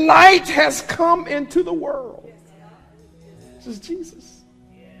 That light has come into the world. This is Jesus.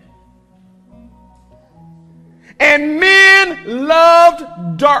 And men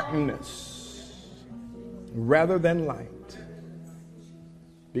loved darkness rather than light,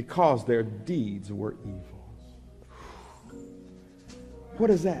 because their deeds were evil. What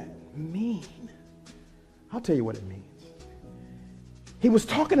does that mean? I'll tell you what it means. He was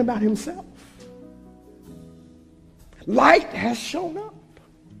talking about himself. Light has shown up.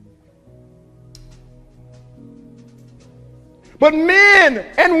 But men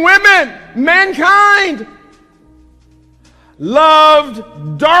and women, mankind,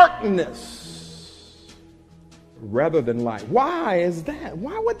 loved darkness rather than light. Why is that?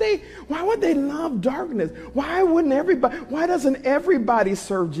 Why would they love darkness? Why doesn't everybody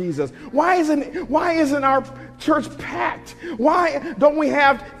serve Jesus? Why isn't our church packed? Why don't we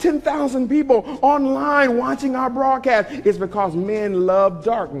have 10,000 people online watching our broadcast? It's because men love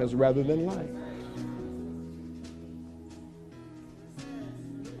darkness rather than light.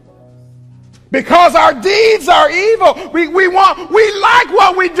 Because our deeds are evil. We like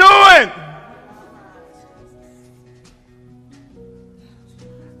what we're doing.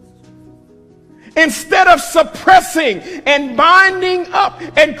 Instead of suppressing and binding up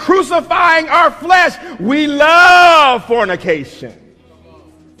and crucifying our flesh, we love fornication.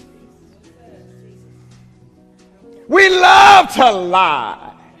 We love to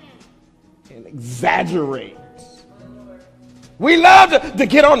lie and exaggerate. We love to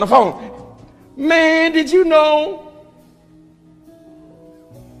get on the phone. Man, did you know?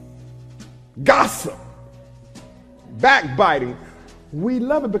 Gossip, backbiting. We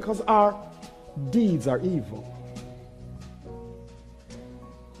love it because our deeds are evil.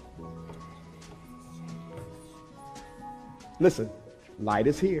 Listen, light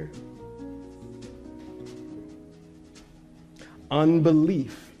is here.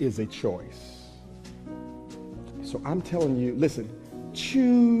 Unbelief is a choice. So I'm telling you, listen,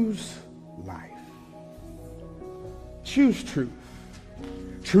 choose life. Choose truth.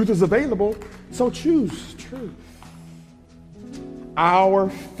 Truth is available, so choose truth. Our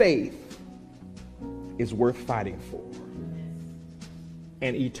faith is worth fighting for,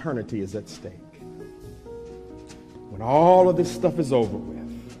 and eternity is at stake. When all of this stuff is over with,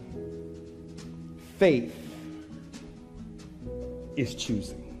 faith is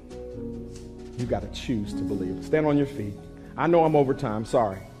choosing. You got to choose to believe. Stand on your feet. I know I'm over time.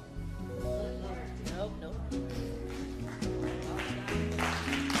 Sorry. Nope.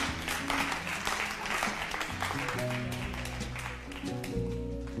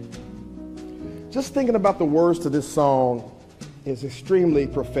 Just thinking about the words to this song is extremely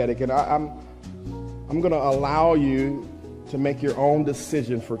prophetic, and I'm going to allow you to make your own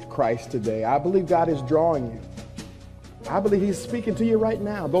decision for Christ today. I believe God is drawing you. I believe he's speaking to you right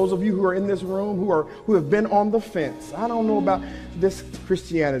now. Those of you who are in this room who have been on the fence. I don't know about this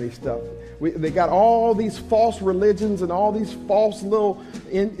Christianity stuff. They got all these false religions and all these false little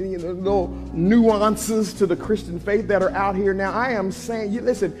nuances to the Christian faith that are out here now. I am saying,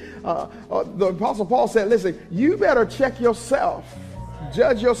 listen, the Apostle Paul said, listen, you better check yourself.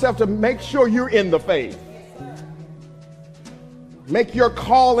 Judge yourself to make sure you're in the faith. Make your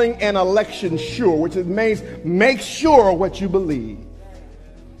calling and election sure, which means make sure what you believe.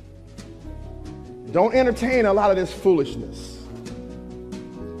 Don't entertain a lot of this foolishness.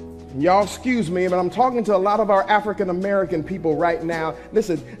 Y'all excuse me, but I'm talking to a lot of our African American people right now.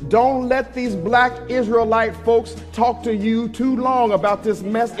 Listen, don't let these black Israelite folks talk to you too long about this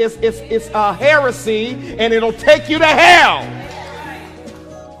mess. It's a heresy, and it'll take you to hell.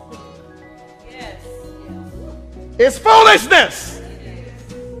 It's foolishness.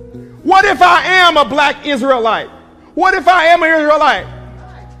 What if I am a black Israelite? What if I am an Israelite?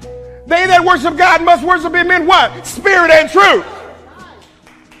 They that worship God must worship him in what? Spirit and truth.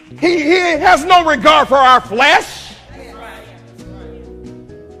 He has no regard for our flesh.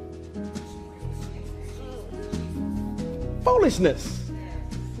 Foolishness.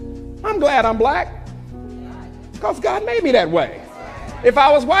 I'm glad I'm black because God made me that way. If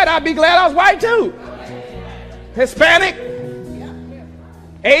I was white, I'd be glad I was white too. Hispanic,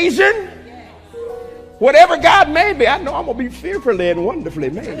 Asian, whatever God made me, I know I'm going to be fearfully and wonderfully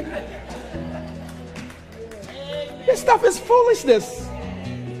made. This stuff is foolishness.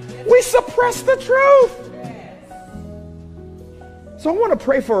 We suppress the truth. So I want to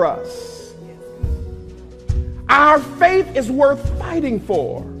pray for us. Our faith is worth fighting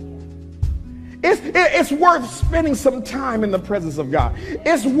for. It's worth spending some time in the presence of God.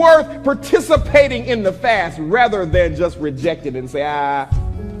 It's worth participating in the fast rather than just reject it and say,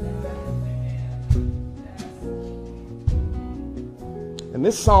 And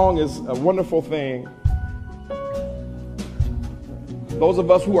this song is a wonderful thing. Those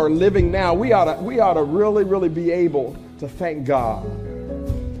of us who are living now, we ought to really, really be able to thank God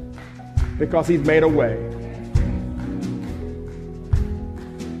because he's made a way.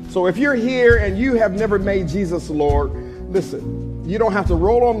 So if you're here and you have never made Jesus Lord, listen, you don't have to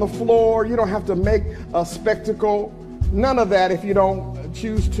roll on the floor. You don't have to make a spectacle. None of that if you don't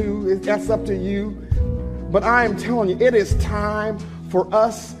choose to. That's up to you. But I am telling you, it is time for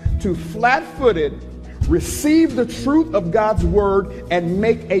us to flat-footed receive the truth of God's word and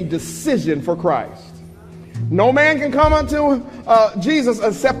make a decision for Christ. No man can come unto Jesus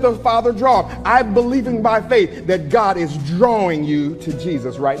except the Father draw. I'm believing by faith that God is drawing you to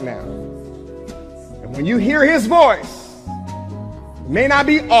Jesus right now. And when you hear his voice, it may not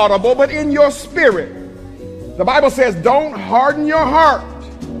be audible, but in your spirit. The Bible says, don't harden your heart.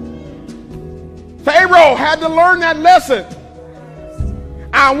 Pharaoh had to learn that lesson.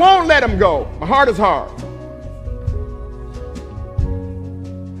 I won't let him go. My heart is hard.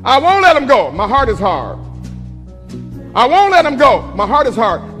 I won't let him go. My heart is hard. I won't let him go. My heart is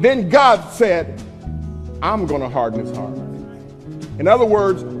hard. Then God said, I'm going to harden his heart. In other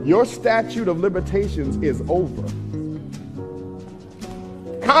words, your statute of limitations is over.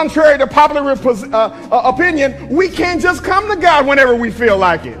 Contrary to popular opinion, we can't just come to God whenever we feel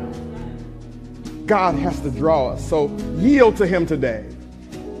like it. God has to draw us. So yield to him today.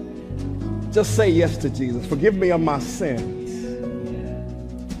 Just say yes to Jesus. Forgive me of my sins.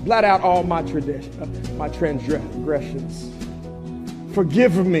 Blot out all my transgressions.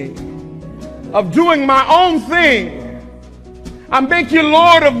 Forgive me of doing my own thing. I make you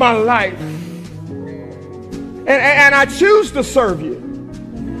Lord of my life. And I choose to serve you.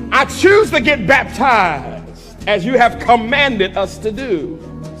 I choose to get baptized as you have commanded us to do.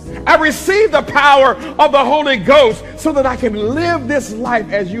 I receive the power of the Holy Ghost so that I can live this life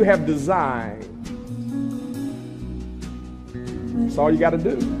as you have designed. That's all you got to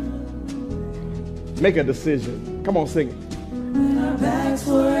do. Make a decision. Come on, sing it.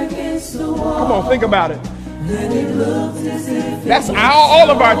 Come on, think about it. That's all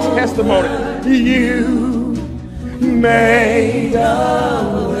of our testimony. You made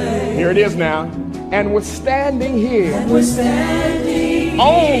a way. Here it is now. And we're standing here.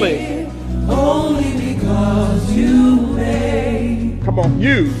 Only because you made. Come on,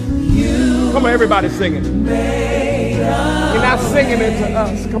 you. Come on, everybody singing. You're not singing it to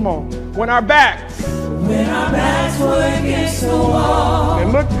us. Come on. When our backs were against the wall, it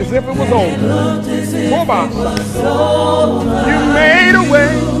looked as if it was over. You made a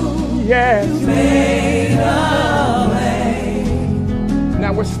way. Yes. You made a way.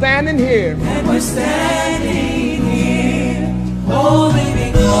 Now we're standing here. And we're standing here only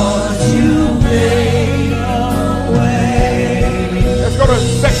because you made a way. Let's go to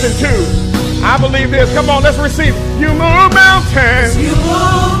section 2. I believe this. Come on, let's receive. You move mountains. You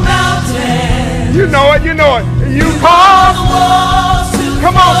move mountains. You know it, you know it. You cause the walls to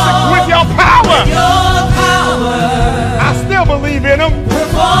come on, with your power. I still believe in them.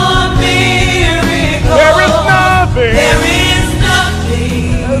 Perform miracles. There is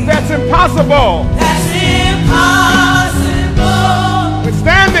nothing that's impossible. That's impossible. We're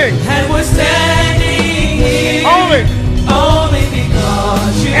standing. And we're standing here. Only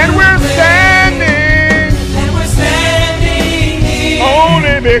because you. And we're standing. And we're standing here.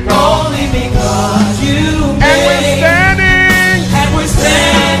 Only because you. And we're standing. And we're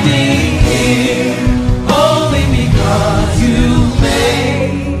standing here. Only because you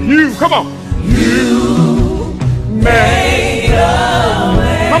made. You, come on. You made a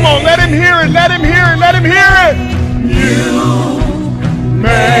way. Come on, let him hear it. Let him hear it. Let him hear it. You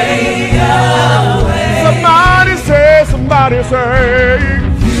made a way. Somebody say,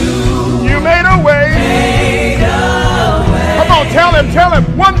 you made a way. Come on, tell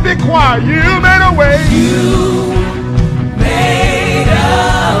him, one big choir. You made a way. You made a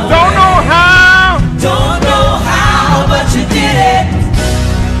way. Don't know how, but you did it.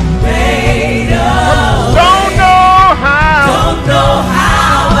 Made a way. Don't know how,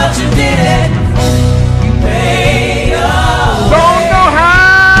 but you did it. You made a way. Don't know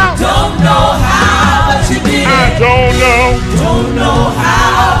how, but you did it. I don't know how,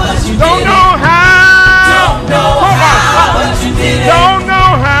 but you did it. Don't know how, but you did it. Don't know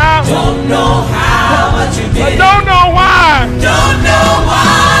how, but you did it. I don't know why,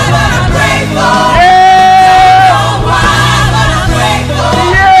 but I'm grateful. Yeah. Don't know why, but I'm grateful. Yeah. Don't know why, but I'm grateful. Yeah.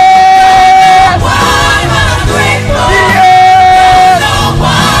 Don't know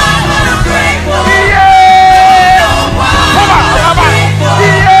why, but I'm grateful. Yeah. Don't know why, but I'm grateful.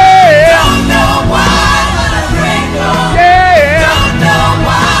 Yeah. Don't know why, but I'm grateful. Yeah. Don't know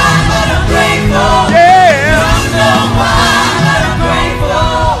why, but I'm grateful. Yeah. Don't know why, but I'm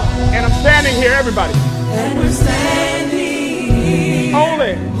grateful. And I'm standing here, everybody. And we're standing here.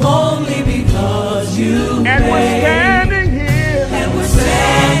 Only because you. And we're standing here. And we're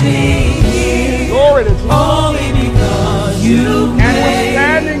standing here. Glory to Jesus. Only because you. And we're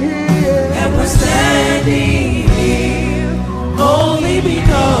standing here. And we're standing here. Only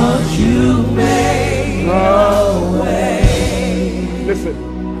because you made a way. Listen.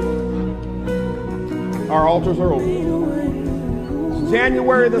 Our altars are open. It's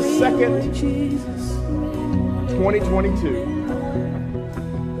January the 2nd, 2022.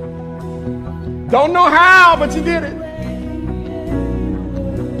 Don't know how, but you did it.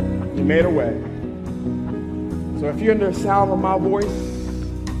 You made a way. So if you're under the sound of my voice,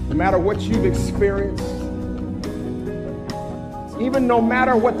 no matter what you've experienced, even no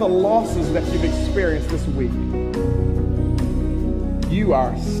matter what the losses that you've experienced this week, you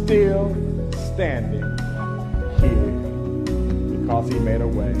are still standing here because he made a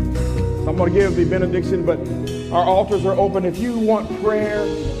way. So I'm going to give the benediction, but our altars are open. If you want prayer,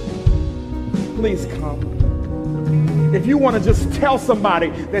 please come. if you want to just tell somebody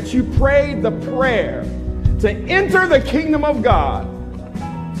that you prayed the prayer to enter the kingdom of God,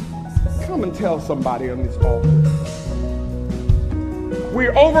 come and tell somebody on this altar.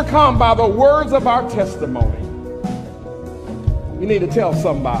 We're overcome by the words of our testimony. You need to tell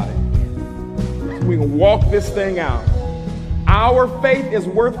somebody. We can walk this thing out. Our faith is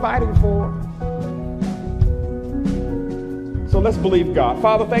worth fighting for. So let's believe God.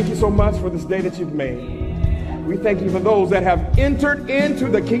 Father, thank you so much for this day that you've made. We thank you for those that have entered into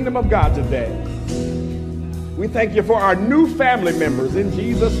the kingdom of God today. We thank you for our new family members in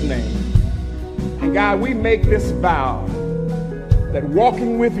Jesus' name. And God, we make this vow that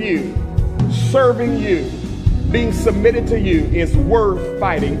walking with you, serving you, being submitted to you is worth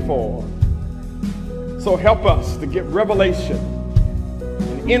fighting for. So help us to get revelation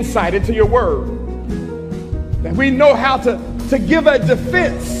and insight into your word, that we know how to give a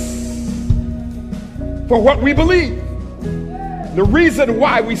defense for what we believe, the reason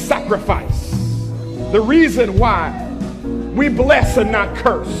why we sacrifice, the reason why we bless and not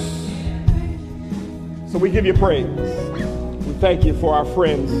curse. So we give you praise. We thank you for our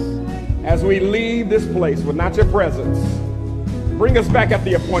friends as we leave this place with not your presence. Bring us back at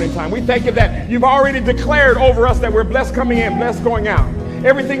the appointed time. We thank you that you've already declared over us that we're blessed coming in, blessed going out.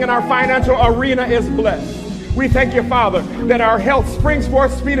 Everything in our financial arena is blessed. We thank you, Father, that our health springs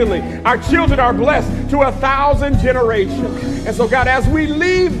forth speedily. Our children are blessed to 1,000 generations. And so, God, as we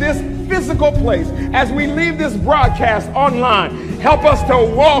leave this physical place, as we leave this broadcast online, help us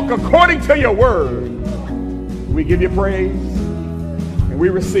to walk according to your word. We give you praise and we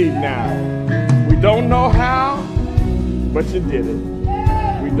receive now. We don't know how, but you did it.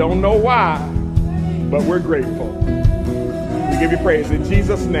 We don't know why, but we're grateful. We give you praise in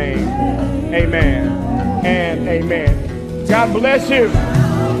Jesus' name. Amen and amen. God bless you.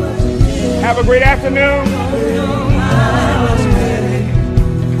 Have a great afternoon.